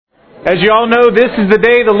As you all know, this is the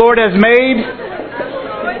day the Lord has made.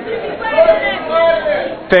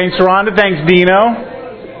 Thanks, Rhonda. Thanks, Dino.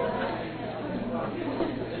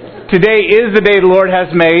 Today is the day the Lord has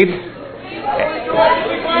made.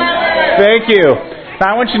 Thank you.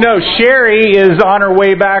 Now, I want you to know, Sherry is on her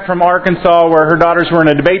way back from Arkansas where her daughters were in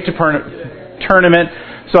a debate tournament.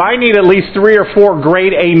 So I need at least 3 or 4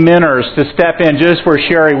 great ameners to step in just where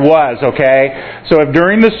Sherry was, okay? So if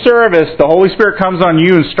during the service the Holy Spirit comes on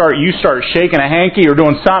you and you start shaking a hanky or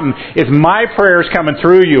doing something, it's my prayers coming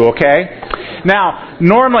through you, okay? Now,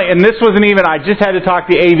 normally, and this wasn't even, I just had to talk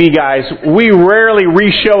to the AV guys, we rarely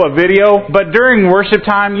re-show a video, but during worship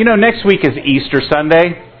time, next week is Easter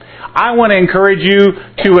Sunday. I want to encourage you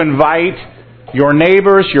to invite your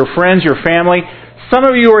neighbors, your friends, your family. Some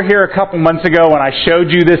of you were here a couple months ago when I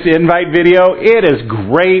showed you this invite video. It is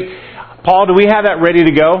great. Paul, do we have that ready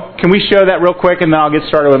to go? Can we show that real quick and then I'll get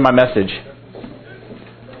started with my message?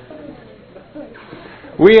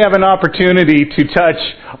 We have an opportunity to touch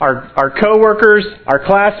our coworkers, our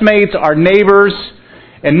classmates, our neighbors,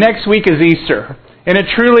 and next week is Easter. And it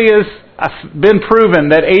truly has been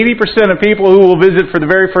proven that 80% of people who will visit for the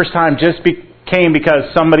very first time just came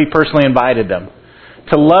because somebody personally invited them.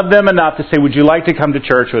 To love them enough to say, would you like to come to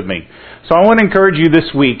church with me? So I want to encourage you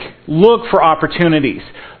this week, look for opportunities.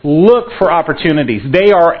 Look for opportunities.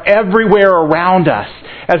 They are everywhere around us.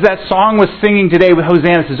 As that song was singing today with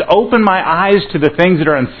Hosanna, it says, open my eyes to the things that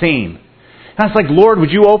are unseen. And I was like, Lord,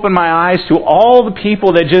 would you open my eyes to all the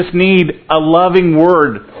people that just need a loving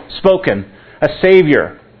word spoken, a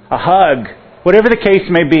Savior, a hug, whatever the case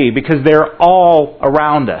may be, because they're all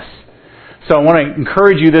around us. So I want to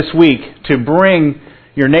encourage you this week to bring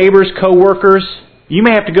your neighbors, co-workers. You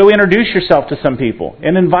may have to go introduce yourself to some people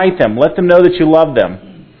and invite them. Let them know that you love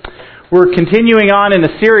them. We're continuing on in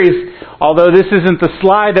a series, although this isn't the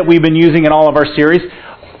slide that we've been using in all of our series.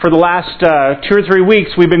 For the last 2 or 3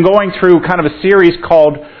 weeks, we've been going through kind of a series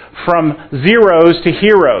called From Zeros to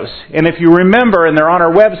Heroes. And if you remember, and they're on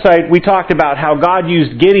our website, we talked about how God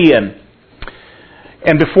used Gideon.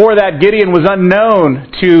 And before that, Gideon was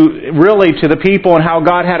unknown to the people and how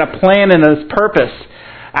God had a plan and a purpose.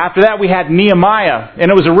 After that, we had Nehemiah. And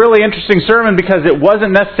it was a really interesting sermon because it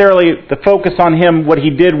wasn't necessarily the focus on him, what he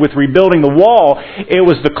did with rebuilding the wall. It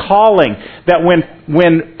was the calling that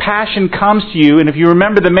when passion comes to you, and if you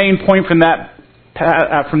remember the main point from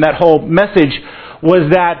that whole message, was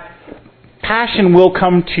that passion will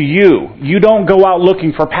come to you. You don't go out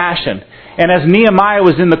looking for passion. And as Nehemiah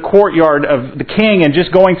was in the courtyard of the king and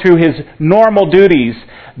just going through his normal duties,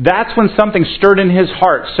 that's when something stirred in his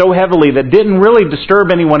heart so heavily that didn't really disturb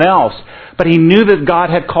anyone else. But he knew that God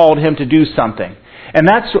had called him to do something. And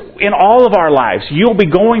that's in all of our lives. You'll be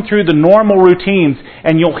going through the normal routines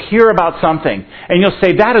and you'll hear about something. And you'll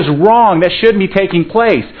say, that is wrong. That shouldn't be taking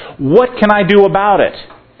place. What can I do about it?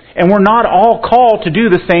 And we're not all called to do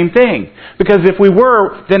the same thing. Because if we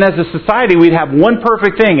were, then as a society we'd have one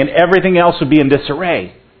perfect thing and everything else would be in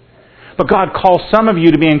disarray. But God calls some of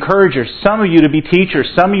you to be encouragers, some of you to be teachers,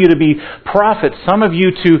 some of you to be prophets, some of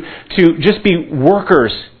you to just be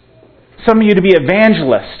workers, some of you to be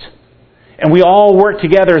evangelists. And we all work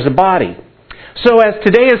together as a body. So as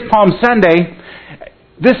today is Palm Sunday,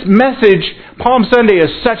 this message, Palm Sunday,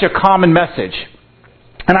 is such a common message.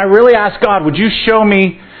 And I really ask God, would you show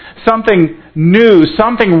me something new,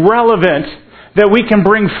 something relevant that we can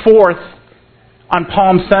bring forth on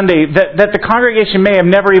Palm Sunday that the congregation may have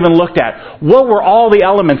never even looked at? What were all the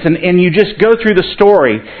elements? And you just go through the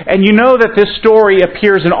story, and you know that this story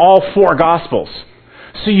appears in all 4 Gospels.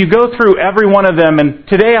 So you go through every one of them, and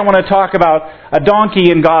today I want to talk about a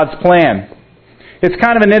donkey in God's plan. It's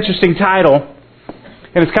kind of an interesting title,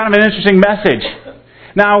 and it's kind of an interesting message.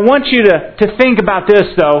 Now I want you to think about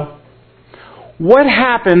this though. What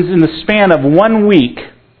happens in the span of 1 week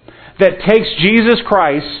that takes Jesus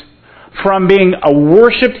Christ from being a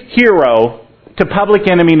worshipped hero to public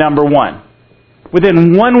enemy number 1?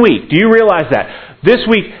 Within 1 week. Do you realize that? This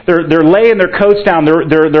week, they're laying their coats down.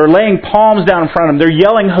 They're laying palms down in front of them. They're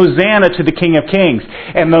yelling Hosanna to the King of Kings.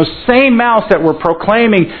 And those same mouths that were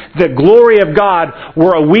proclaiming the glory of God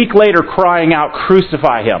were a week later crying out,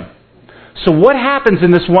 crucify Him. So what happens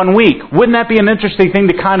in this 1 week? Wouldn't that be an interesting thing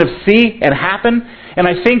to kind of see and happen? And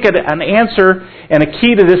I think an answer and a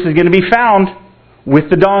key to this is going to be found with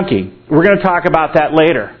the donkey. We're going to talk about that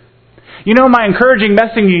later. You know, my encouraging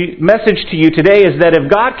message to you today is that if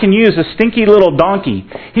God can use a stinky little donkey,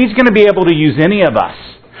 He's going to be able to use any of us.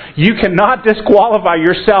 You cannot disqualify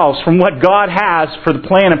yourselves from what God has for the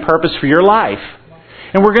plan and purpose for your life.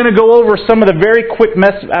 And we're going to go over some of the very quick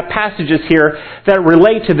passages here that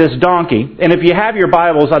relate to this donkey. And if you have your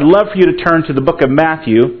Bibles, I'd love for you to turn to the book of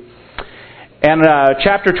Matthew. and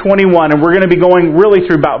chapter 21, and we're going to be going really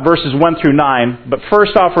through about verses 1 through 9. But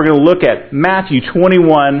first off, we're going to look at Matthew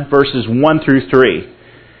 21, verses 1 through 3.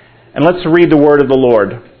 And let's read the word of the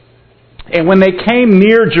Lord. And when they came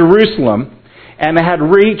near Jerusalem and had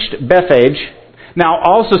reached Bethphage, now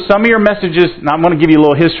also some of your messages, and I'm going to give you a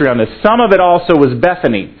little history on this, some of it also was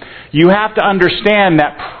Bethany. You have to understand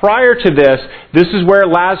that prior to this is where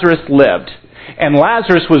Lazarus lived. And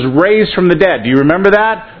Lazarus was raised from the dead. Do you remember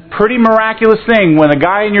that? Pretty miraculous thing when a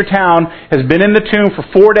guy in your town has been in the tomb for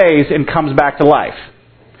 4 days and comes back to life.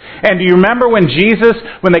 And do you remember when Jesus,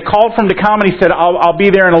 when they called for him to come and he said, I'll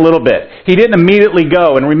be there in a little bit. He didn't immediately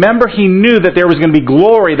go. And remember, he knew that there was going to be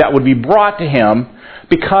glory that would be brought to him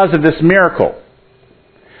because of this miracle.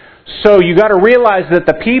 So you got to realize that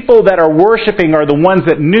the people that are worshiping are the ones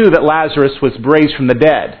that knew that Lazarus was raised from the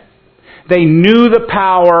dead. They knew the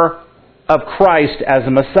power of Christ as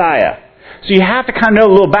a Messiah. So you have to kind of know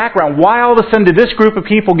a little background. Why all of a sudden did this group of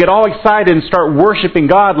people get all excited and start worshiping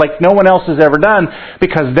God like no one else has ever done?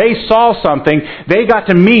 Because they saw something. They got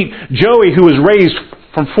to meet Joey, who was raised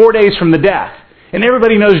from 4 days from the death. And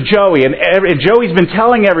everybody knows Joey, and Joey's been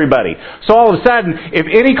telling everybody. So all of a sudden, if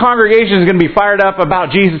any congregation is going to be fired up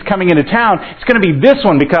about Jesus coming into town, it's going to be this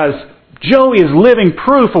one, because Joey is living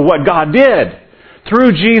proof of what God did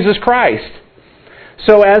through Jesus Christ.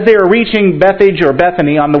 So as they are reaching Bethphage or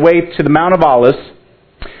Bethany on the way to the Mount of Olives,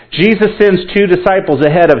 Jesus sends 2 disciples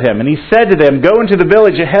ahead of him. And he said to them, "Go into the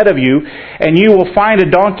village ahead of you, and you will find a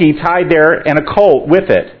donkey tied there and a colt with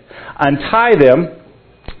it. Untie them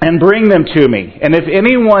and bring them to me. And if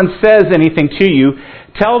anyone says anything to you,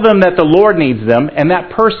 tell them that the Lord needs them, and that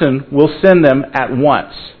person will send them at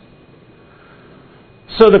once."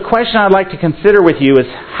 So the question I'd like to consider with you is,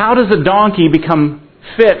 how does a donkey become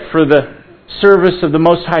fit for the service of the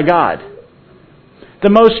Most High God? The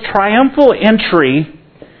most triumphal entry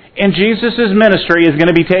in Jesus' ministry is going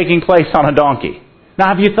to be taking place on a donkey. Now,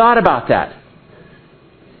 have you thought about that?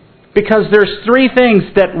 Because there's 3 things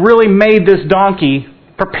that really made this donkey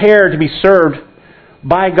prepared to be served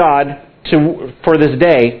by God for this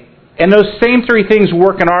day. And those same 3 things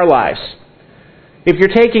work in our lives. If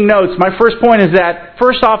you're taking notes, my first point is that,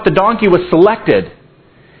 first off, the donkey was selected.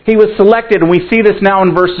 He was selected, and we see this now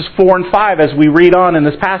in verses 4 and 5 as we read on in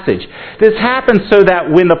this passage. This happened so that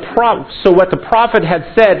what the prophet had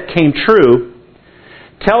said came true.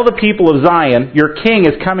 "Tell the people of Zion, your king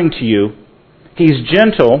is coming to you. He's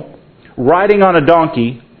gentle, riding on a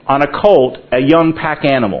donkey, on a colt, a young pack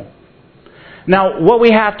animal." Now, what we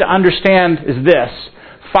have to understand is this.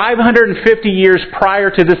 550 years prior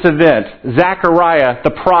to this event, Zechariah,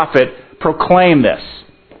 the prophet, proclaimed this.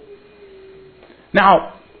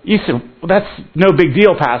 Now, you say, "Well, that's no big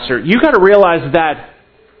deal, Pastor." You got to realize that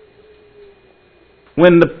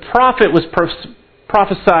when the prophet was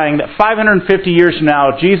prophesying that 550 years from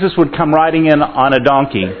now, Jesus would come riding in on a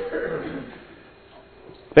donkey,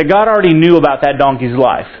 that God already knew about that donkey's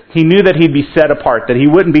life. He knew that he'd be set apart, that he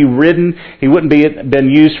wouldn't be ridden, he wouldn't be been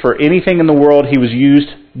used for anything in the world. He was used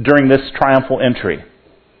during this triumphal entry.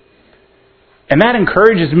 And that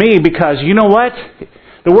encourages me, because you know what?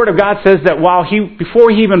 The Word of God says that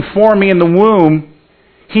before He even formed me in the womb,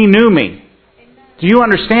 He knew me. Do you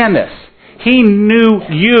understand this? He knew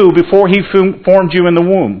you before He formed you in the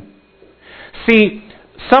womb. See,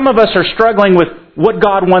 some of us are struggling with what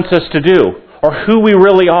God wants us to do, or who we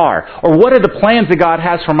really are, or what are the plans that God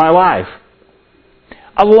has for my life.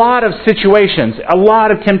 A lot of situations, a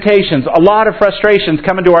lot of temptations, a lot of frustrations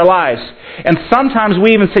come into our lives. And sometimes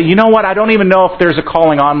we even say, "You know what? I don't even know if there's a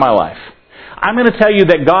calling on my life." I'm going to tell you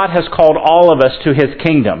that God has called all of us to His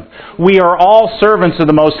kingdom. We are all servants of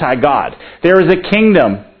the Most High God. There is a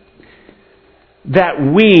kingdom that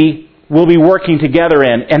we will be working together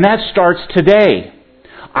in, and that starts today.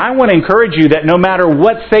 I want to encourage you that no matter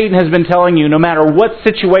what Satan has been telling you, no matter what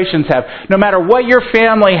situations have, no matter what your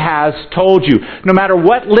family has told you, no matter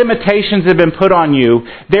what limitations have been put on you,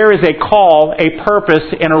 there is a call, a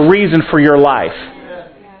purpose, and a reason for your life.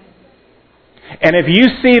 And if you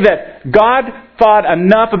see that God thought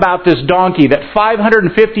enough about this donkey that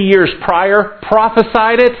 550 years prior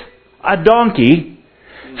prophesied it, a donkey,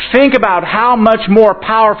 think about how much more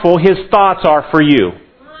powerful His thoughts are for you.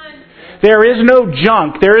 There is no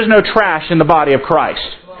junk, there is no trash in the body of Christ.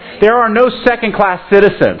 There are no second-class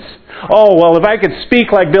citizens. "Oh, well, if I could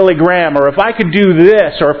speak like Billy Graham, or if I could do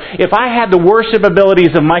this, or if I had the worship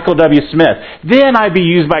abilities of Michael W. Smith, then I'd be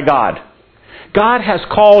used by God." God has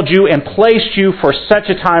called you and placed you for such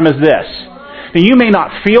a time as this. Now, you may not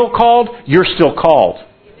feel called, you're still called.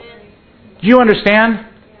 Do you understand?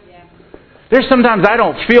 There's sometimes I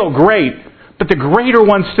don't feel great, but the greater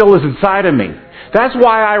one still is inside of me. That's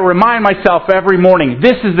why I remind myself every morning,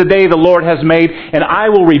 this is the day the Lord has made, and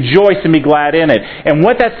I will rejoice and be glad in it. And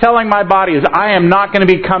what that's telling my body is I am not going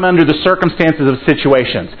to come under the circumstances of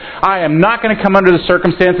situations. I am not going to come under the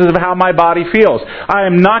circumstances of how my body feels. I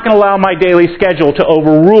am not going to allow my daily schedule to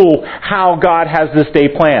overrule how God has this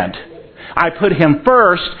day planned. I put Him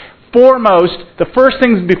first, foremost. The first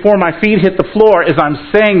things before my feet hit the floor is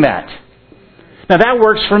I'm saying that. Now that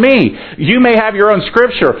works for me. You may have your own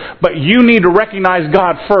scripture, but you need to recognize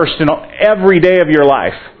God first in every day of your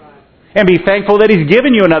life. And be thankful that He's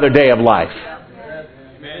given you another day of life.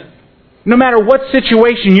 No matter what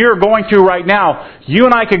situation you're going through right now, you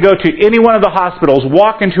and I could go to any one of the hospitals,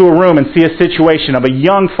 walk into a room and see a situation of a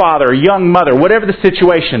young father, a young mother, whatever the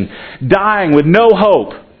situation, dying with no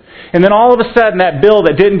hope. And then all of a sudden that bill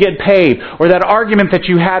that didn't get paid or that argument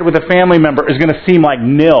that you had with a family member is going to seem like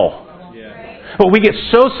nil. But we get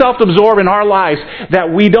so self-absorbed in our lives that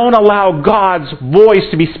we don't allow God's voice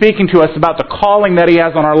to be speaking to us about the calling that He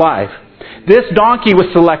has on our life. This donkey was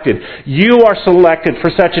selected. You are selected for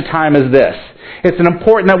such a time as this. It's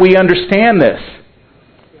important that we understand this.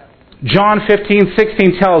 John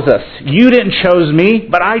 15:16 tells us, you didn't choose me,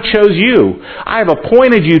 but I chose you. I have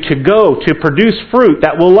appointed you to go to produce fruit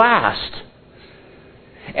that will last.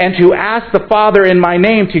 And to ask the Father in my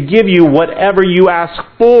name to give you whatever you ask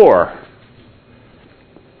for.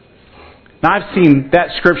 Now, I've seen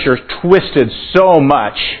that scripture twisted so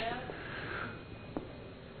much.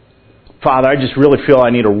 Father, I just really feel I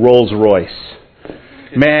need a Rolls Royce.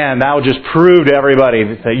 Man, that will just prove to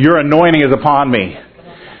everybody that your anointing is upon me.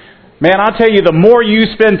 Man, I'll tell you, the more you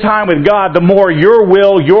spend time with God, the more your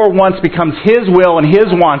will, your wants becomes His will and His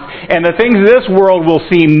wants. And the things of this world will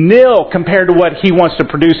seem nil compared to what He wants to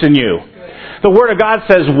produce in you. The Word of God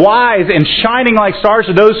says, wise and shining like stars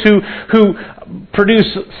are those who produce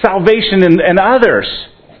salvation in others.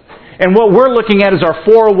 And what we're looking at is our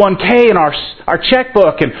 401k and our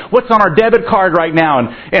checkbook and what's on our debit card right now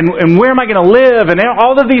and where am I going to live and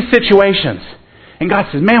all of these situations. And God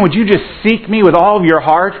says, man, would you just seek me with all of your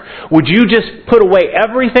heart? Would you just put away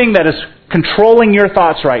everything that is controlling your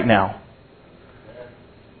thoughts right now?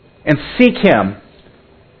 And seek Him.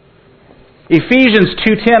 Ephesians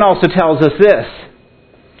 2:10 also tells us this.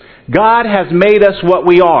 God has made us what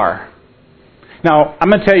we are. Now, I'm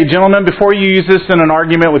going to tell you, gentlemen, before you use this in an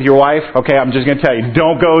argument with your wife, okay, I'm just going to tell you,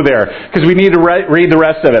 don't go there, because we need to read the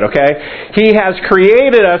rest of it, okay? He has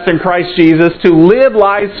created us in Christ Jesus to live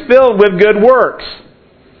lives filled with good works.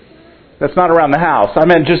 That's not around the house. I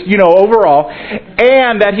meant just, overall.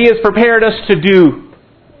 And that He has prepared us to do.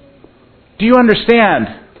 Do you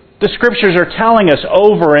understand? The Scriptures are telling us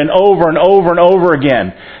over and over and over and over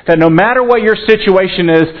again that no matter what your situation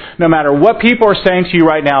is, no matter what people are saying to you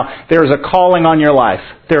right now, there is a calling on your life.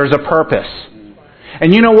 There is a purpose.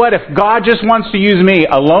 And you know what? If God just wants to use me,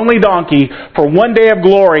 a lonely donkey, for one day of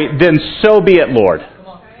glory, then so be it, Lord.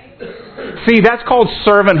 See, that's called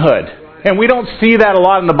servanthood. And we don't see that a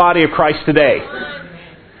lot in the body of Christ today.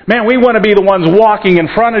 Man, we want to be the ones walking in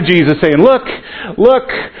front of Jesus saying, look, look,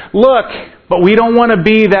 look. But we don't want to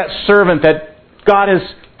be that servant that God has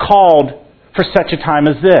called for such a time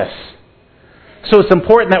as this. So it's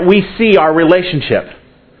important that we see our relationship.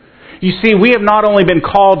 You see, we have not only been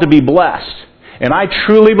called to be blessed, and I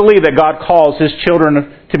truly believe that God calls His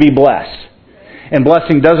children to be blessed. And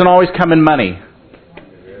blessing doesn't always come in money.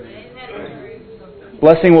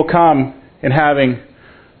 Blessing will come in having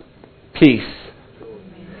peace,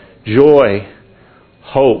 joy,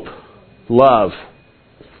 hope, love.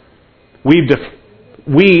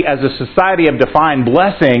 We as a society have defined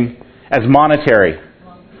blessing as monetary.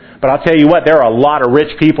 But I'll tell you what, there are a lot of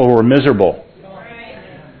rich people who are miserable.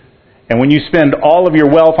 And when you spend all of your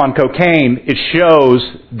wealth on cocaine, it shows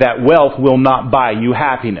that wealth will not buy you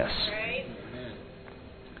happiness.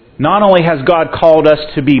 Not only has God called us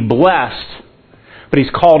to be blessed, but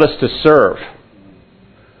He's called us to serve.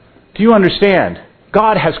 Do you understand?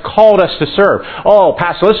 God has called us to serve. Oh,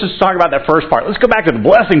 Pastor, let's just talk about that first part. Let's go back to the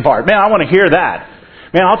blessing part. Man, I want to hear that.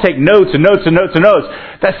 Man, I'll take notes and notes and notes and notes.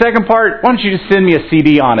 That second part, why don't you just send me a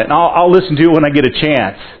CD on it, and I'll listen to it when I get a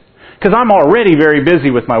chance. Because I'm already very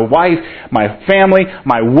busy with my wife, my family,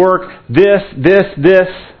 my work, this.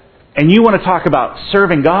 And you want to talk about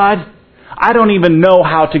serving God? I don't even know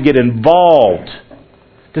how to get involved.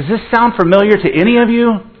 Does this sound familiar to any of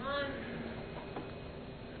you?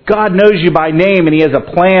 God knows you by name and He has a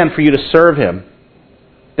plan for you to serve Him.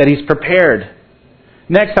 That He's prepared.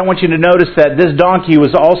 Next, I want you to notice that this donkey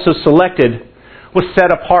was also selected, was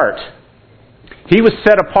set apart. He was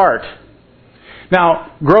set apart.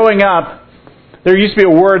 Now, growing up, there used to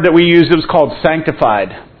be a word that we used that was called sanctified.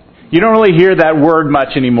 You don't really hear that word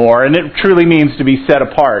much anymore, and it truly means to be set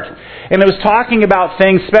apart. And it was talking about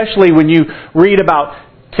things, especially when you read about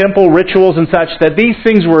temple rituals and such, that these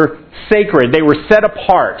things were sacred. They were set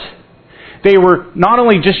apart. They were not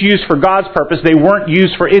only just used for God's purpose, they weren't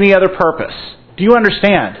used for any other purpose. Do you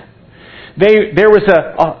understand? There was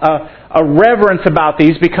a reverence about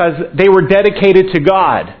these because they were dedicated to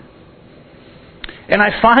God. And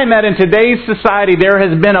I find that in today's society there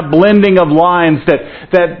has been a blending of lines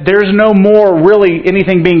that there's no more really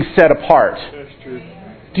anything being set apart. That's true.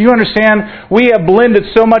 Do you understand? We have blended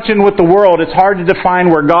so much in with the world, it's hard to define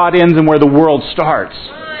where God ends and where the world starts.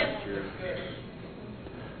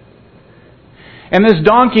 And this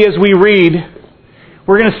donkey, as we read,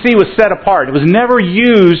 we're going to see was set apart. It was never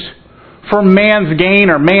used for man's gain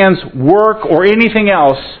or man's work or anything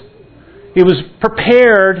else. It was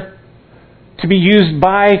prepared to be used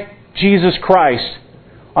by Jesus Christ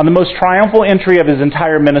on the most triumphal entry of His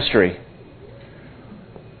entire ministry.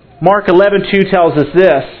 Mark 11:2 tells us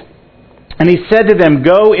this, "And He said to them,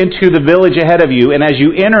 'Go into the village ahead of you, and as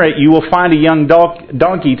you enter it, you will find a young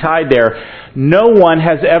donkey tied there. No one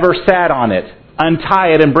has ever sat on it. Untie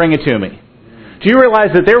it and bring it to me.'" Do you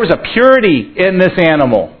realize that there was a purity in this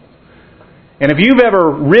animal? And if you've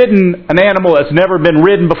ever ridden an animal that's never been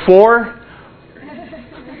ridden before,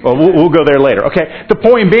 well, we'll go there later. Okay. The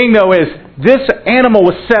point being, though, is this animal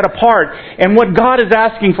was set apart. And what God is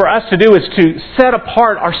asking for us to do is to set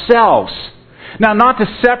apart ourselves. Now, not to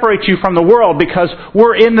separate you from the world, because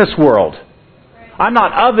we're in this world. I'm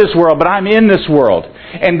not of this world, but I'm in this world.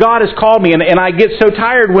 And God has called me. And I get so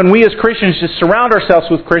tired when we as Christians just surround ourselves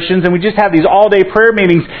with Christians and we just have these all-day prayer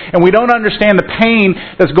meetings and we don't understand the pain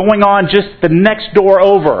that's going on just the next door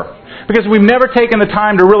over. Because we've never taken the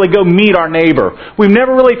time to really go meet our neighbor. We've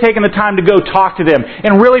never really taken the time to go talk to them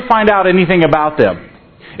and really find out anything about them.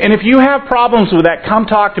 And if you have problems with that, come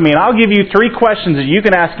talk to me. And I'll give you 3 questions that you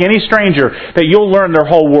can ask any stranger that you'll learn their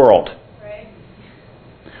whole world.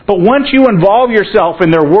 But once you involve yourself in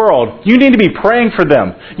their world, you need to be praying for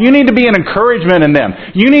them. You need to be an encouragement in them.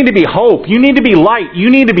 You need to be hope. You need to be light. You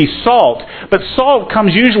need to be salt. But salt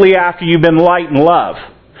comes usually after you've been light and love.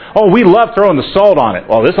 Oh, we love throwing the salt on it.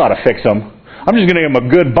 Well, this ought to fix them. I'm just going to give them a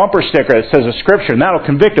good bumper sticker that says a scripture, and that'll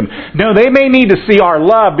convict them. No, they may need to see our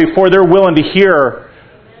love before they're willing to hear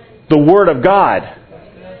the Word of God.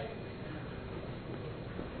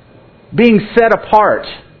 Being set apart.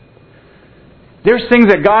 There's things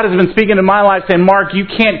that God has been speaking in my life saying, Mark, you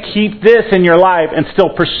can't keep this in your life and still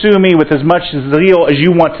pursue me with as much zeal as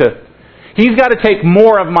you want to. He's got to take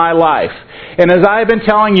more of my life. And as I've been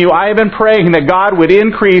telling you, I have been praying that God would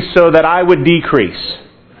increase so that I would decrease.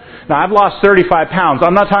 Now, I've lost 35 pounds.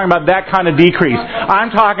 I'm not talking about that kind of decrease. I'm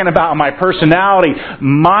talking about my personality,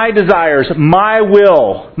 my desires, my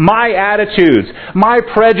will, my attitudes, my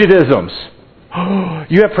prejudices.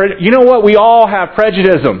 You know what? We all have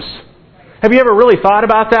prejudices. Have you ever really thought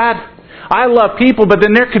about that? I love people, but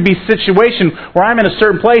then there could be a situation where I'm in a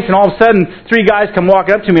certain place and all of a sudden 3 guys come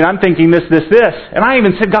walking up to me and I'm thinking this. And I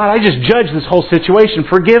even said, God, I just judged this whole situation.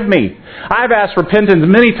 Forgive me. I've asked repentance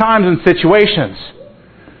many times in situations.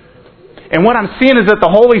 And what I'm seeing is that the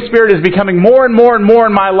Holy Spirit is becoming more and more and more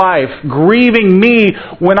in my life, grieving me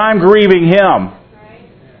when I'm grieving Him.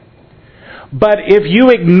 But if you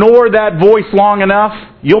ignore that voice long enough,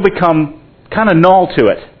 you'll become kind of null to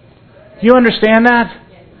it. You understand that?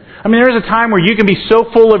 I mean, there's a time where you can be so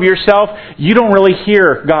full of yourself, you don't really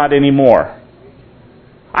hear God anymore.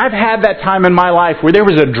 I've had that time in my life where there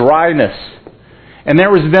was a dryness, and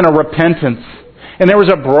there was then a repentance, and there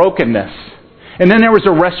was a brokenness, and then there was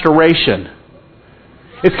a restoration.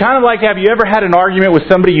 It's kind of like, have you ever had an argument with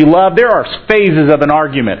somebody you love? There are phases of an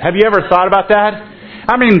argument. Have you ever thought about that?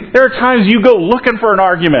 I mean, there are times you go looking for an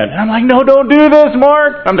argument. And I'm like, no, don't do this,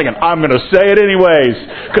 Mark. I'm thinking, I'm going to say it anyways.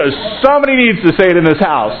 Because somebody needs to say it in this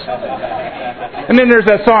house. And then there's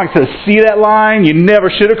that song that says, see that line? You never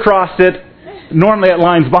should have crossed it. Normally that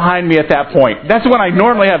line's behind me at that point. That's when I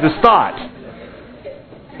normally have this thought.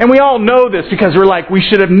 And we all know this because we're like, we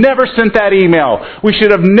should have never sent that email. We should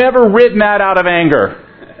have never written that out of anger.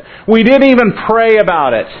 We didn't even pray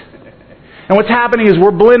about it. And what's happening is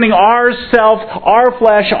we're blending our self, our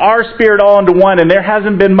flesh, our spirit all into one, and there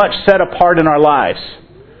hasn't been much set apart in our lives.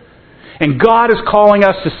 And God is calling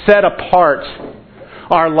us to set apart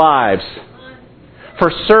our lives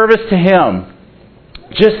for service to Him,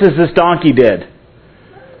 just as this donkey did.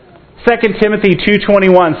 2 Timothy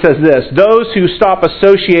 2:21 says this, those who stop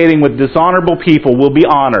associating with dishonorable people will be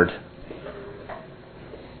honored.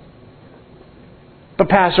 But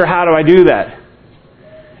Pastor, how do I do that?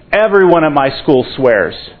 Everyone at my school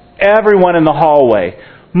swears. Everyone in the hallway.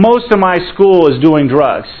 Most of my school is doing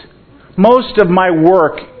drugs. Most of my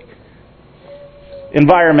work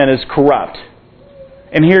environment is corrupt.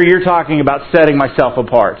 And here you're talking about setting myself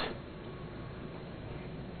apart.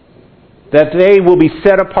 That they will be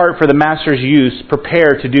set apart for the Master's use,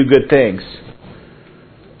 prepared to do good things.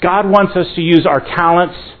 God wants us to use our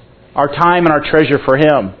talents, our time, and our treasure for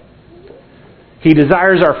Him. He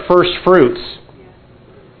desires our first fruits.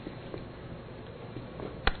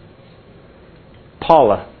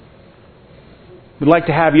 Paula, we'd like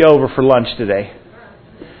to have you over for lunch today.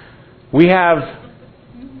 We have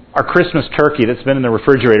our Christmas turkey that's been in the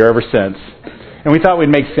refrigerator ever since. And we thought we'd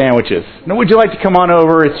make sandwiches. Now, would you like to come on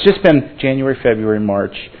over? It's just been January, February,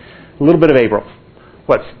 March, a little bit of April.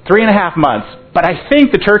 3.5 months. But I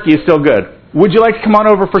think the turkey is still good. Would you like to come on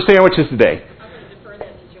over for sandwiches today?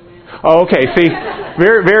 Oh, okay. See,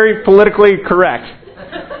 very, very politically correct.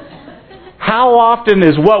 How often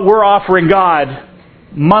is what we're offering God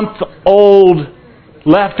month-old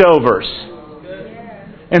leftovers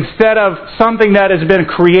instead of something that has been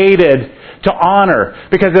created to honor?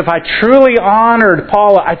 Because if I truly honored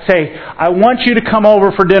Paula, I'd say, I want you to come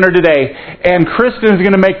over for dinner today, and Kristen's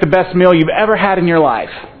going to make the best meal you've ever had in your life.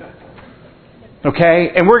 Okay?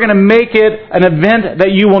 And we're going to make it an event that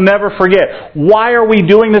you will never forget. Why are we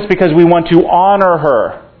doing this? Because we want to honor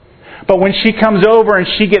her. But when she comes over and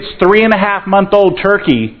she gets 3.5-month-old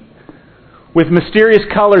turkey with mysterious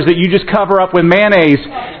colors that you just cover up with mayonnaise,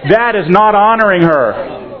 that is not honoring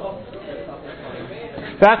her.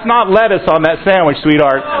 That's not lettuce on that sandwich,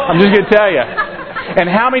 sweetheart. I'm just going to tell you. And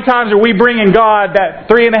how many times are we bringing God that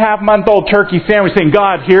 3.5-month-old turkey sandwich saying,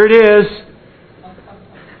 God, here it is.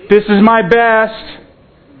 This is my best.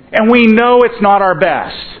 And we know it's not our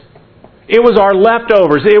best. It was our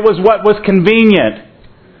leftovers. It was what was convenient.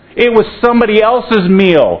 It was somebody else's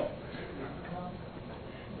meal.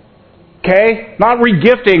 Okay? Not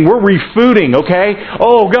regifting, we're refooding, okay?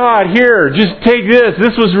 Oh, God, here, just take this.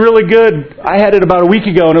 This was really good. I had it about a week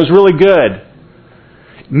ago and it was really good.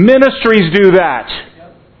 Ministries do that.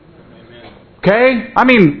 Okay? I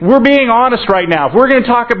mean, we're being honest right now. If we're going to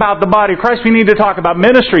talk about the body of Christ, we need to talk about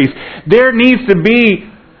ministries. There needs to be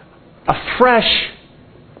a fresh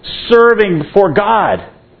serving before God.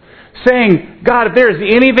 Saying, God, if there is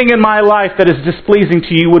anything in my life that is displeasing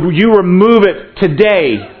to you, would you remove it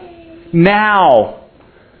today? Now.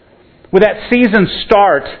 Would that season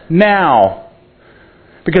start now?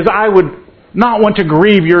 Because I would not want to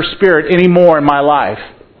grieve your Spirit anymore in my life.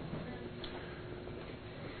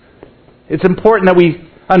 It's important that we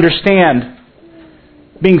understand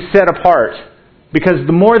being set apart. Because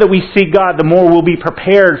the more that we seek God, the more we'll be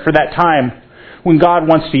prepared for that time when God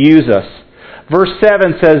wants to use us. Verse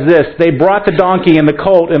 7 says this, they brought the donkey and the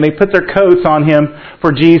colt and they put their coats on him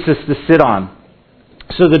for Jesus to sit on.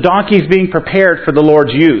 So the donkey is being prepared for the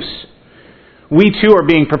Lord's use. We too are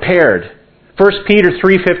being prepared. 1 Peter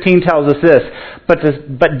 3:15 tells us this, but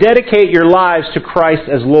dedicate your lives to Christ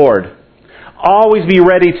as Lord. Always be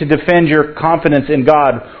ready to defend your confidence in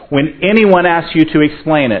God when anyone asks you to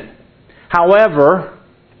explain it. However,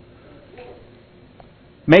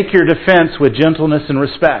 make your defense with gentleness and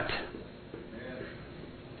respect.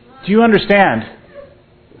 Do you understand?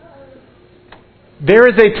 There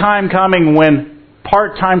is a time coming when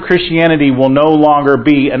part-time Christianity will no longer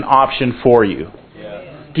be an option for you.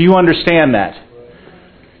 Do you understand that?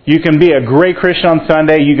 You can be a great Christian on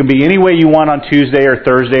Sunday. You can be any way you want on Tuesday or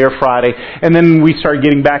Thursday or Friday. And then we start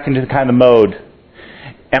getting back into the kind of mode.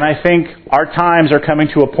 And I think our times are coming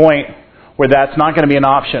to a point where that's not going to be an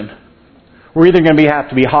option. We're either going to have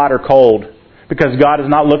to be hot or cold. Because God is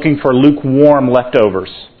not looking for lukewarm leftovers.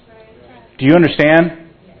 Do you understand?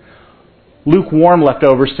 Lukewarm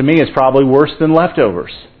leftovers to me is probably worse than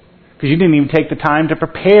leftovers. Because you didn't even take the time to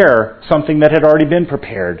prepare something that had already been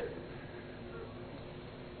prepared.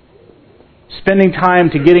 Spending time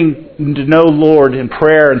to getting to know Lord in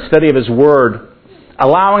prayer and study of His Word.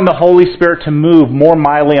 Allowing the Holy Spirit to move more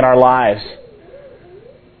mightily in our lives.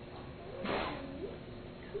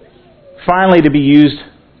 Finally, to be used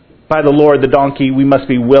by the Lord, the donkey, we must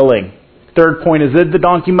be willing. Third point is that the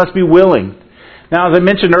donkey must be willing. Now, as I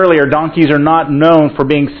mentioned earlier, donkeys are not known for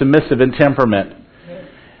being submissive in temperament.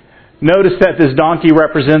 Notice that this donkey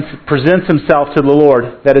presents himself to the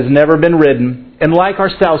Lord that has never been ridden. And like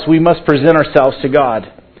ourselves, we must present ourselves to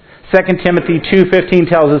God. 2 Timothy 2:15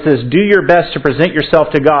 tells us this, do your best to present yourself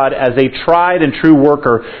to God as a tried and true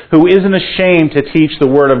worker who isn't ashamed to teach the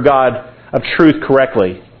Word of God of truth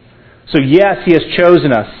correctly. So yes, He has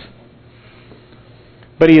chosen us.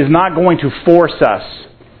 But He is not going to force us.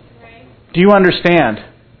 Do you understand?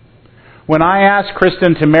 When I asked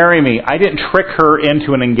Kristen to marry me, I didn't trick her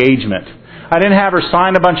into an engagement. I didn't have her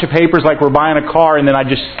sign a bunch of papers like we're buying a car, and then I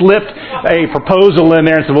just slipped a proposal in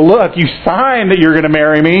there and said, well, look, you signed that you're going to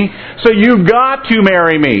marry me, so you've got to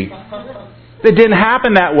marry me. It didn't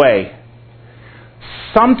happen that way.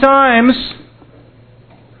 Sometimes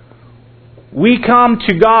we come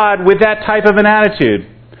to God with that type of an attitude.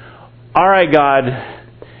 All right, God,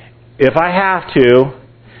 if I have to,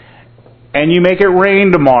 and you make it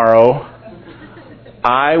rain tomorrow,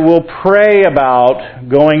 I will pray about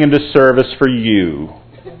going into service for you.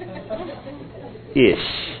 Ish.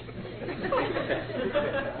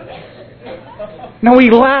 Now we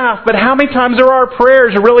laugh, but how many times are our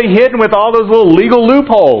prayers really hidden with all those little legal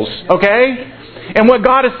loopholes, okay? And what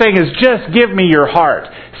God is saying is, just give me your heart.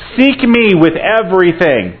 Seek me with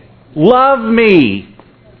everything. Love me.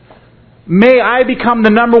 May I become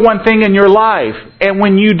the number one thing in your life. And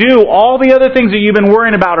when you do, all the other things that you've been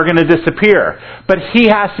worrying about are going to disappear. But He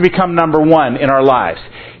has to become number one in our lives.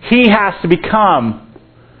 He has to become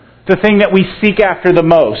the thing that we seek after the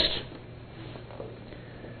most.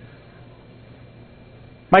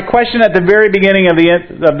 My question at the very beginning of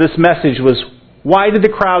this message was, why did the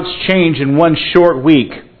crowds change in one short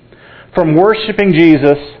week from worshiping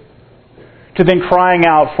Jesus to then crying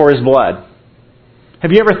out for His blood?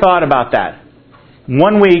 Have you ever thought about that?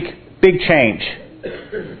 1 week, big change.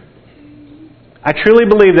 I truly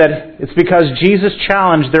believe that it's because Jesus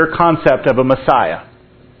challenged their concept of a Messiah.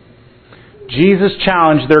 Jesus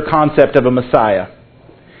challenged their concept of a Messiah.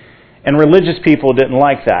 And religious people didn't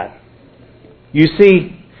like that. You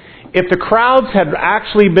see, if the crowds had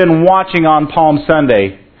actually been watching on Palm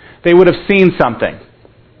Sunday, they would have seen something.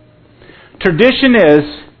 Tradition is,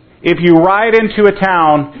 if you ride into a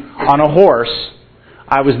town on a horse,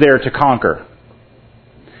 I was there to conquer.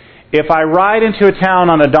 If I ride into a town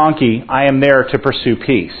on a donkey, I am there to pursue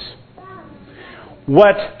peace.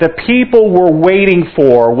 What the people were waiting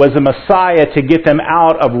for was a Messiah to get them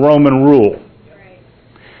out of Roman rule.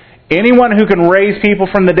 Anyone who can raise people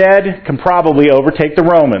from the dead can probably overtake the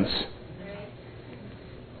Romans.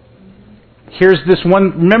 Here's this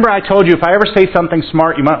one. Remember I told you if I ever say something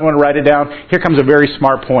smart, you might want to write it down. Here comes a very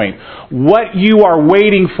smart point. What you are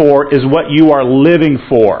waiting for is what you are living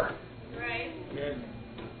for. Right.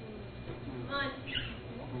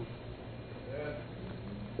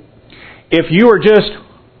 If you are just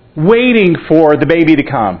waiting for the baby to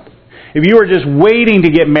come, if you are just waiting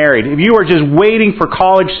to get married, if you are just waiting for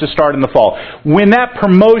college to start in the fall, when that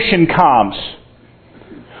promotion comes,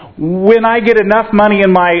 when I get enough money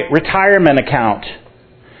in my retirement account,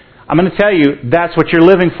 I'm going to tell you, that's what you're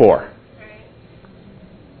living for.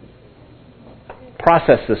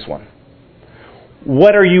 Process this one.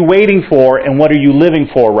 What are you waiting for and what are you living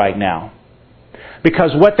for right now?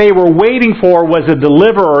 Because what they were waiting for was a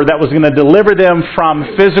deliverer that was going to deliver them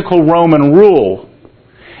from physical Roman rule.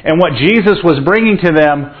 And what Jesus was bringing to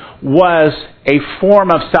them was a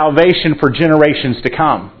form of salvation for generations to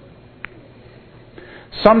come.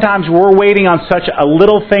 Sometimes we're waiting on such a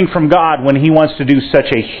little thing from God when He wants to do such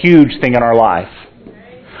a huge thing in our life.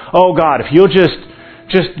 Oh God, if you'll just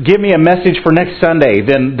give me a message for next Sunday,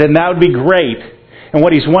 then that would be great. And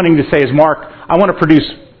what He's wanting to say is, Mark, I want to produce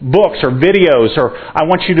books or videos, or I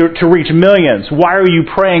want you to reach millions. Why are you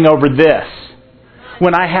praying over this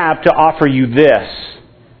when I have to offer you this?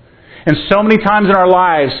 And so many times in our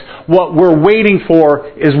lives, what we're waiting for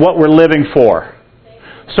is what we're living for.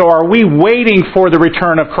 So are we waiting for the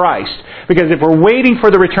return of Christ? Because if we're waiting for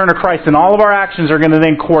the return of Christ, then all of our actions are going to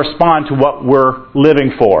then correspond to what we're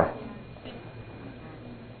living for.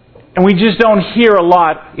 And we just don't hear a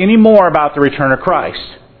lot anymore about the return of Christ.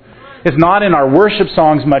 It's not in our worship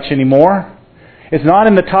songs much anymore. It's not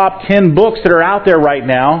in the top 10 books that are out there right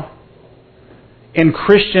now in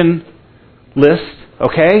Christian lists,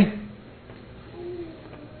 okay?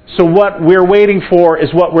 So what we're waiting for is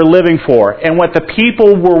what we're living for. And what the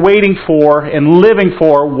people were waiting for and living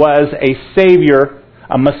for was a Savior,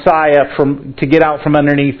 a Messiah to get out from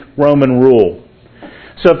underneath Roman rule.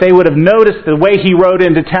 So if they would have noticed the way He rode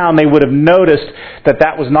into town, they would have noticed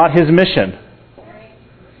that was not His mission.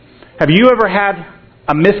 Have you ever had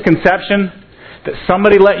a misconception that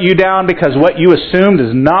somebody let you down because what you assumed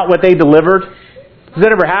is not what they delivered? Has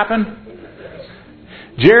that ever happened?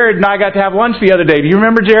 Jared and I got to have lunch the other day. Do you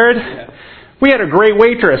remember Jared? We had a great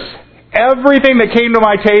waitress. Everything that came to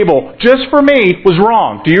my table, just for me, was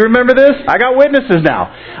wrong. Do you remember this? I got witnesses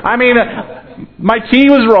now. I mean, my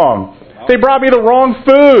tea was wrong. They brought me the wrong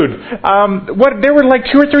food. There were like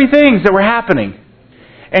 2 or 3 things that were happening.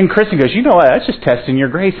 And Kristen goes, you know what, that's just testing your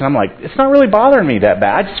grace. And I'm like, it's not really bothering me that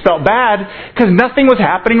bad. I just felt bad because nothing was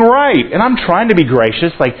happening right. And I'm trying to be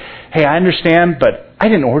gracious, like, hey, I understand, but I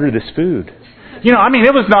didn't order this food. It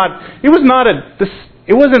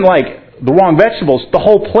wasn't like the wrong vegetables. The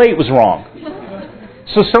whole plate was wrong.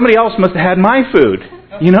 So somebody else must have had my food.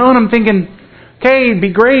 And I'm thinking, okay, be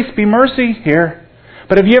grace, be mercy here.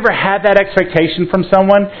 But have you ever had that expectation from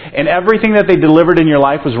someone and everything that they delivered in your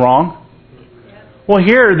life was wrong? Well,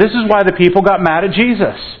 here, this is why the people got mad at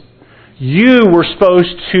Jesus. You were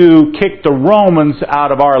supposed to kick the Romans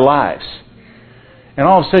out of our lives. And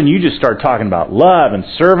all of a sudden you just start talking about love and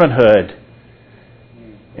servanthood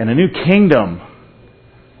and a new kingdom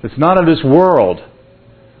that's not of this world.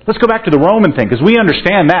 Let's go back to the Roman thing, because we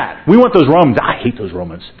understand that. We want those Romans. I hate those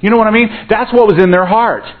Romans. You know what I mean? That's what was in their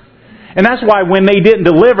heart. And that's why when they didn't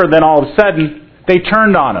deliver, then all of a sudden they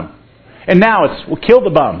turned on him. And now it's, well, kill the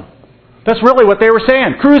bum. That's really what they were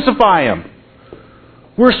saying. Crucify him.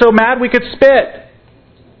 We're so mad we could spit.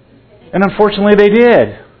 And unfortunately they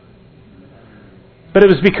did. But it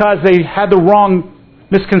was because they had the wrong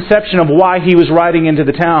misconception of why he was riding into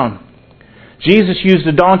the town. Jesus used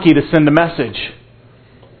a donkey to send a message.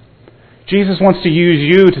 Jesus wants to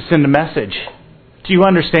use you to send a message. Do you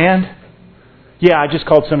understand? Yeah, I just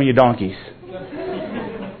called some of you donkeys.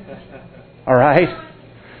 All right?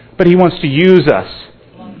 But He wants to use us.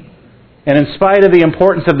 And in spite of the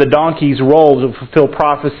importance of the donkey's role to fulfill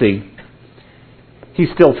prophecy, He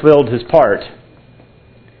still filled His part.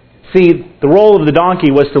 See, the role of the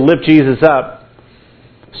donkey was to lift Jesus up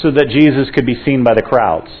so that Jesus could be seen by the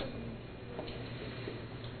crowds.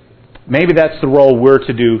 Maybe that's the role we're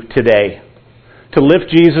to do today. To lift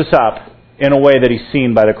Jesus up in a way that He's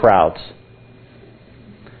seen by the crowds.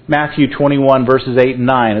 Matthew 21 verses 8 and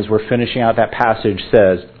 9, as we're finishing out that passage,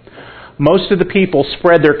 says, "Most of the people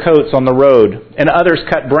spread their coats on the road, and others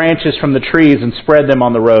cut branches from the trees and spread them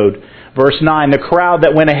on the road." Verse 9, "The crowd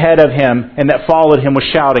that went ahead of Him and that followed Him was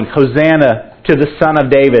shouting, 'Hosanna to the Son of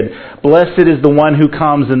David. Blessed is the one who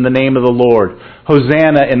comes in the name of the Lord.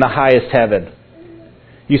 Hosanna in the highest heaven.'"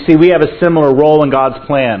 You see, we have a similar role in God's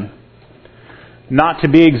plan. Not to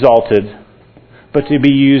be exalted, but to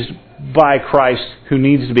be used by Christ who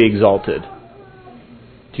needs to be exalted.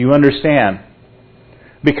 Do you understand?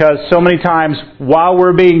 Because so many times while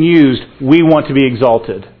we're being used, we want to be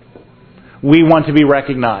exalted. We want to be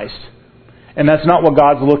recognized. And that's not what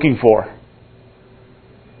God's looking for.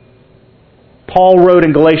 Paul wrote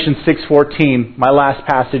in Galatians 6:14, my last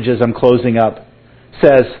passage as I'm closing up,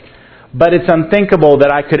 says, "But it's unthinkable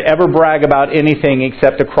that I could ever brag about anything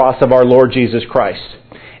except the cross of our Lord Jesus Christ.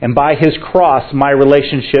 And by His cross, my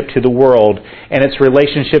relationship to the world and its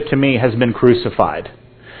relationship to me has been crucified."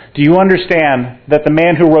 Do you understand that the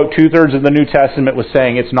man who wrote 2/3 of the New Testament was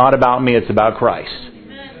saying, it's not about me, it's about Christ?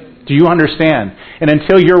 Amen. Do you understand? And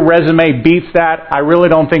until your resume beats that, I really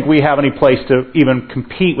don't think we have any place to even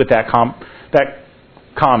compete with that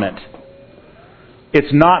comment.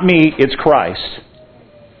 It's not me, it's Christ.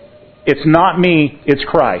 It's not me, it's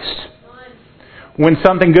Christ. When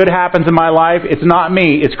something good happens in my life, it's not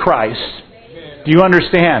me, it's Christ. Do you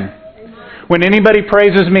understand? When anybody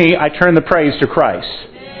praises me, I turn the praise to Christ.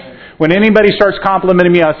 When anybody starts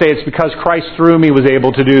complimenting me, I say it's because Christ through me was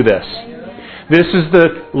able to do this. This is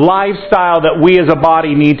the lifestyle that we as a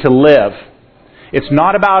body need to live. It's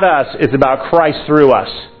not about us, it's about Christ through us,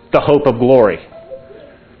 the hope of glory.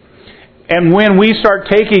 And when we start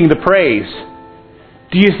taking the praise,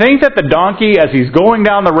 do you think that the donkey, as he's going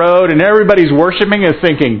down the road and everybody's worshiping, is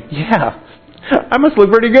thinking, yeah, I must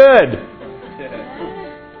look pretty good?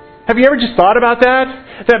 Have you ever just thought about that?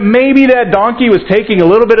 That maybe that donkey was taking a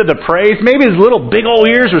little bit of the praise. Maybe his little big old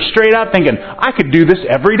ears were straight up thinking, I could do this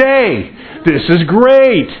every day. This is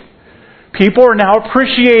great. People are now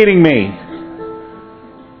appreciating me.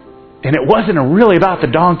 And it wasn't really about the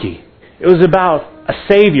donkey. It was about a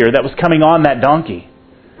Savior that was coming on that donkey.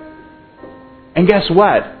 And guess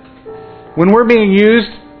what? When we're being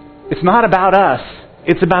used, it's not about us.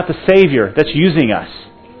 It's about the Savior that's using us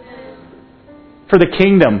for the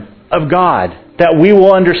kingdom of God that we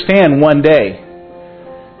will understand one day.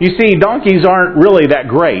 You see, donkeys aren't really that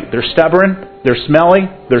great. They're stubborn, they're smelly,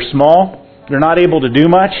 they're small, they're not able to do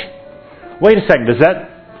much. Wait a second, does that,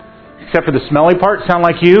 except for the smelly part, sound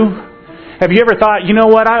like you? Have you ever thought, you know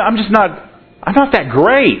what, I'm not that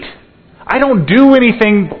great. I don't do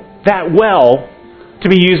anything that well to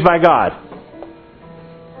be used by God.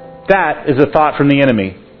 That is a thought from the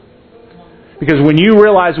enemy. Because when you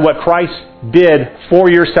realize what Christ did for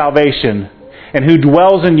your salvation and who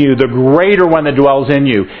dwells in you, the greater one that dwells in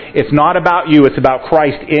you, it's not about you, it's about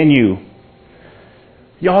Christ in you.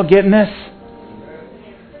 Y'all getting this?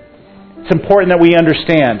 It's important that we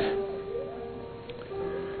understand.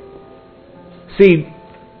 See,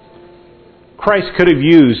 Christ could have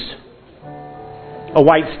used a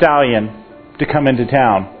white stallion to come into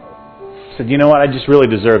town. I said, you know what? I just really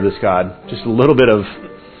deserve this, God. Just a little bit of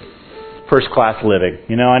first-class living.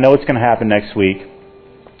 I know it's going to happen next week.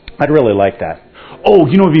 I'd really like that. Oh,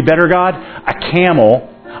 you know what would be better, God? A camel.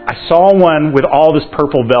 I saw one with all this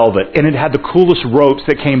purple velvet, and it had the coolest ropes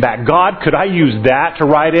that came back. God, could I use that to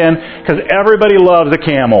ride in? Because everybody loves a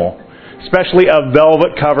camel, especially a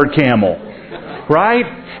velvet-covered camel. Right?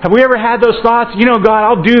 Have we ever had those thoughts? God,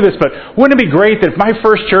 I'll do this, but wouldn't it be great that if my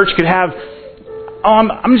first church could have,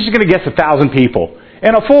 I'm just going to guess 1,000 people,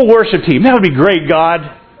 and a full worship team? That would be great, God.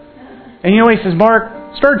 And He says,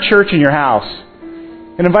 Mark, start a church in your house,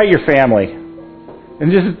 and invite your family,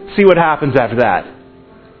 and just see what happens after that.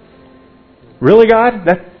 Really, God?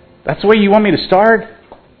 That's the way you want me to start?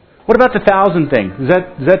 What about the 1,000 thing? Is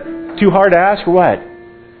that too hard to ask or what?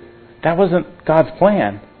 That wasn't God's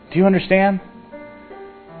plan. Do you understand?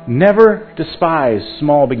 Never despise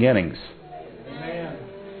small beginnings. Amen.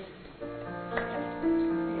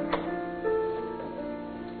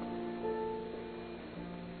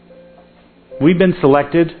 We've been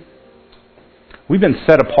selected. We've been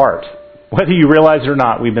set apart. Whether you realize it or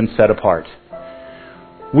not, we've been set apart.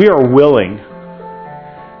 We are willing.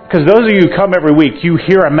 Because those of you who come every week, you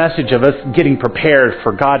hear a message of us getting prepared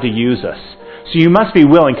for God to use us. So you must be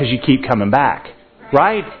willing because you keep coming back.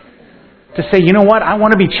 Right? To say, you know what? I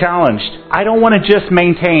want to be challenged. I don't want to just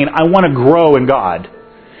maintain. I want to grow in God.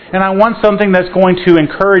 And I want something that's going to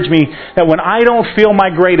encourage me that when I don't feel my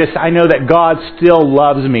greatest, I know that God still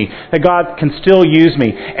loves me. That God can still use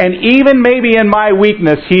me. And even maybe in my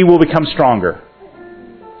weakness, He will become stronger.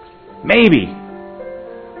 Maybe.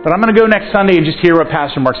 But I'm going to go next Sunday and just hear what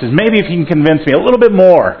Pastor Mark says. Maybe if he can convince me a little bit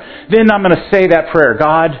more, then I'm going to say that prayer.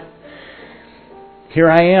 God, here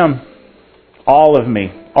I am. All of me.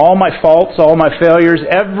 All my faults, all my failures,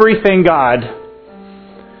 everything, God.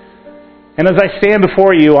 And as I stand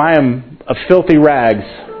before you, I am of filthy rags.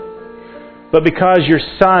 But because your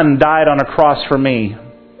Son died on a cross for me,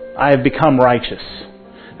 I have become righteous.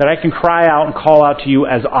 That I can cry out and call out to you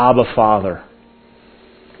as Abba, Father.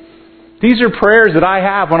 These are prayers that I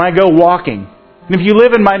have when I go walking. And if you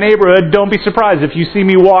live in my neighborhood, don't be surprised if you see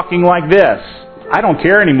me walking like this. I don't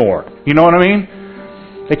care anymore. You know what I mean?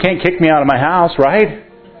 They can't kick me out of my house, right?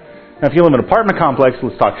 Now, if you live in an apartment complex,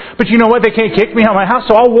 let's talk. But you know what? They can't kick me out of my house.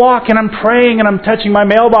 So I'll walk and I'm praying and I'm touching my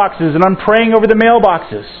mailboxes and I'm praying over the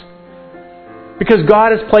mailboxes. Because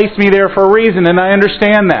God has placed me there for a reason and I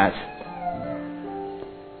understand that.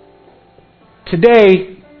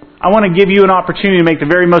 Today, I want to give you an opportunity to make the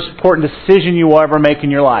very most important decision you will ever make in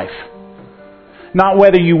your life. Not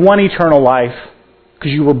whether you want eternal life,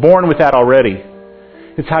 because you were born with that already.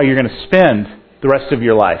 It's how you're going to spend the rest of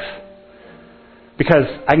your life. Because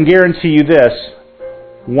I can guarantee you this,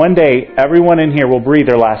 one day everyone in here will breathe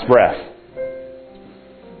their last breath.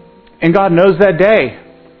 And God knows that day.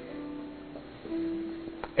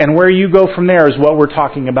 And where you go from there is what we're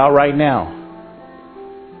talking about right now.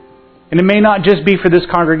 And it may not just be for this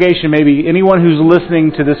congregation, maybe anyone who's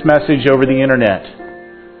listening to this message over the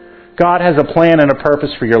internet. God has a plan and a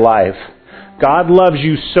purpose for your life. God loves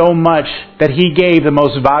you so much that He gave the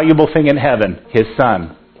most valuable thing in heaven, His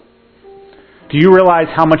Son. Do you realize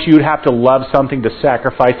how much you would have to love something to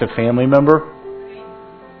sacrifice a family member?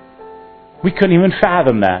 We couldn't even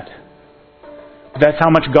fathom that. But that's how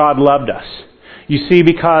much God loved us. You see,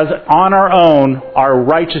 because on our own, our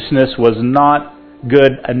righteousness was not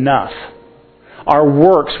good enough. Our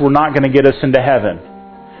works were not going to get us into heaven.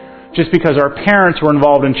 Just because our parents were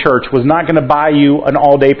involved in church was not going to buy you an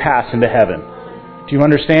all-day pass into heaven. Do you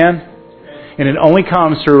understand? And it only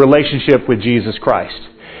comes through a relationship with Jesus Christ.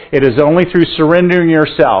 It is only through surrendering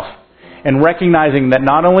yourself and recognizing that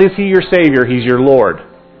not only is He your Savior, He's your Lord.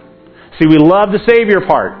 See, we love the Savior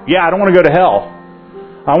part. Yeah, I don't want to go to hell.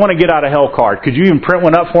 I want to get out of hell card. Could you even print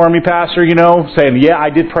one up for me, Pastor, saying, yeah,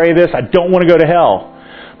 I did pray this. I don't want to go to hell.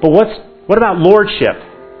 But what about lordship?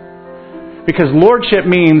 Because lordship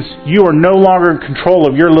means you are no longer in control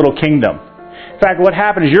of your little kingdom. In fact, what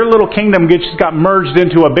happened is your little kingdom just got merged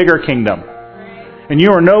into a bigger kingdom. And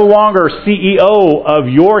you are no longer CEO of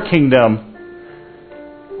your kingdom.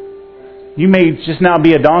 You may just now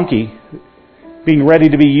be a donkey being ready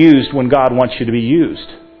to be used when God wants you to be used.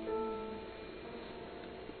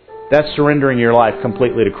 That's surrendering your life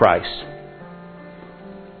completely to Christ.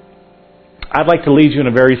 I'd like to lead you in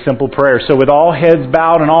a very simple prayer. So with all heads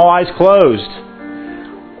bowed and all eyes closed,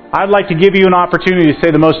 I'd like to give you an opportunity to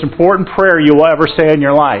say the most important prayer you will ever say in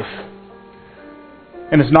your life.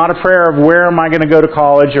 And it's not a prayer of where am I going to go to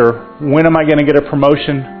college or when am I going to get a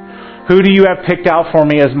promotion. Who do you have picked out for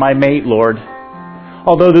me as my mate, Lord?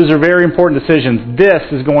 Although those are very important decisions, this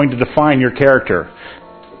is going to define your character.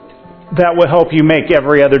 that will help you make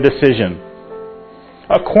every other decision.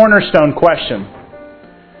 A cornerstone question.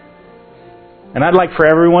 And I'd like for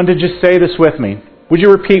everyone to just say this with me. Would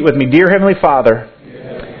you repeat with me? Dear Heavenly Father,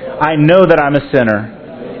 I know that I'm a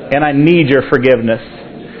sinner and I need your forgiveness.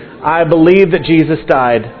 I believe that Jesus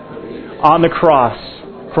died on the cross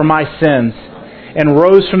for my sins and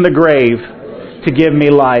rose from the grave to give me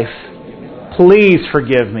life. Please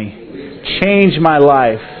forgive me. Change my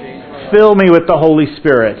life. Fill me with the Holy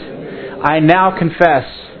Spirit. I now confess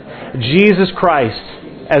Jesus Christ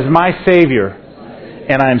as my Savior,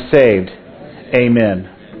 and I am saved.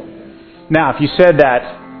 Amen. Now, if you said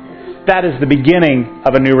that, that is the beginning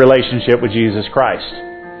of a new relationship with Jesus Christ.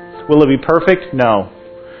 Will it be perfect? No.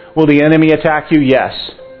 Will the enemy attack you? Yes.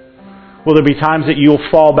 Will there be times that you'll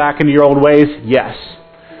fall back into your old ways? Yes.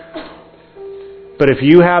 But if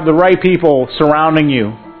you have the right people surrounding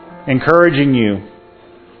you, encouraging you,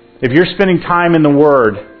 if you're spending time in the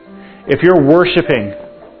Word, if you're worshiping,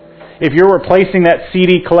 if you're replacing that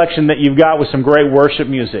CD collection that you've got with some great worship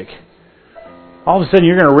music, all of a sudden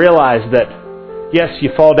you're going to realize that, yes,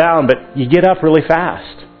 you fall down, but you get up really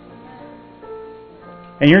fast.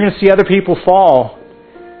 And you're going to see other people fall,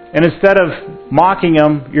 and instead of mocking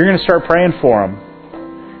them, you're going to start praying for them.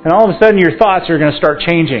 And all of a sudden your thoughts are going to start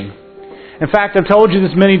changing. In fact, I've told you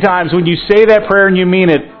this many times, when you say that prayer and you mean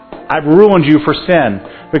it, I've ruined you for sin,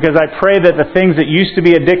 because I pray that the things that used to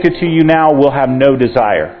be addicted to you now will have no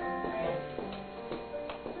desire.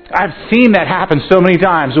 I've seen that happen so many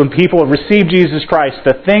times when people have received Jesus Christ.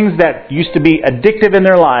 The things that used to be addictive in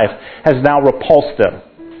their life has now repulsed them.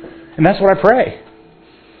 And that's what I pray.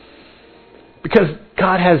 Because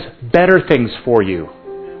God has better things for you.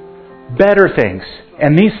 Better things.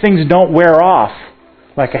 And these things don't wear off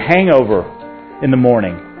like a hangover in the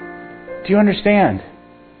morning. Do you understand?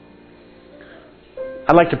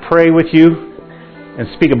 I'd like to pray with you and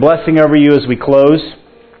speak a blessing over you as we close.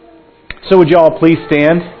 So would you all please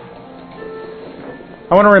stand?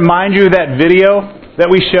 I want to remind you of that video that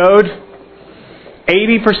we showed.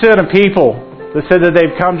 80% of people that said that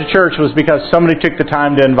they've come to church was because somebody took the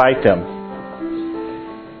time to invite them.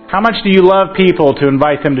 How much do you love people to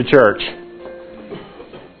invite them to church?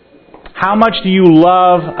 How much do you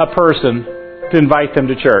love a person to invite them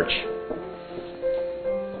to church?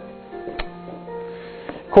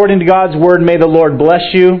 According to God's Word, may the Lord bless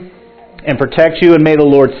you and protect you, and may the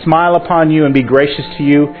Lord smile upon you and be gracious to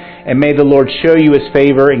you, and may the Lord show you His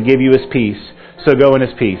favor and give you His peace. So go in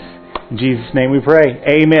His peace. In Jesus' name we pray.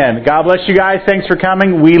 Amen. God bless you guys. Thanks for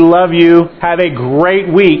coming. We love you. Have a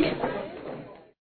great week.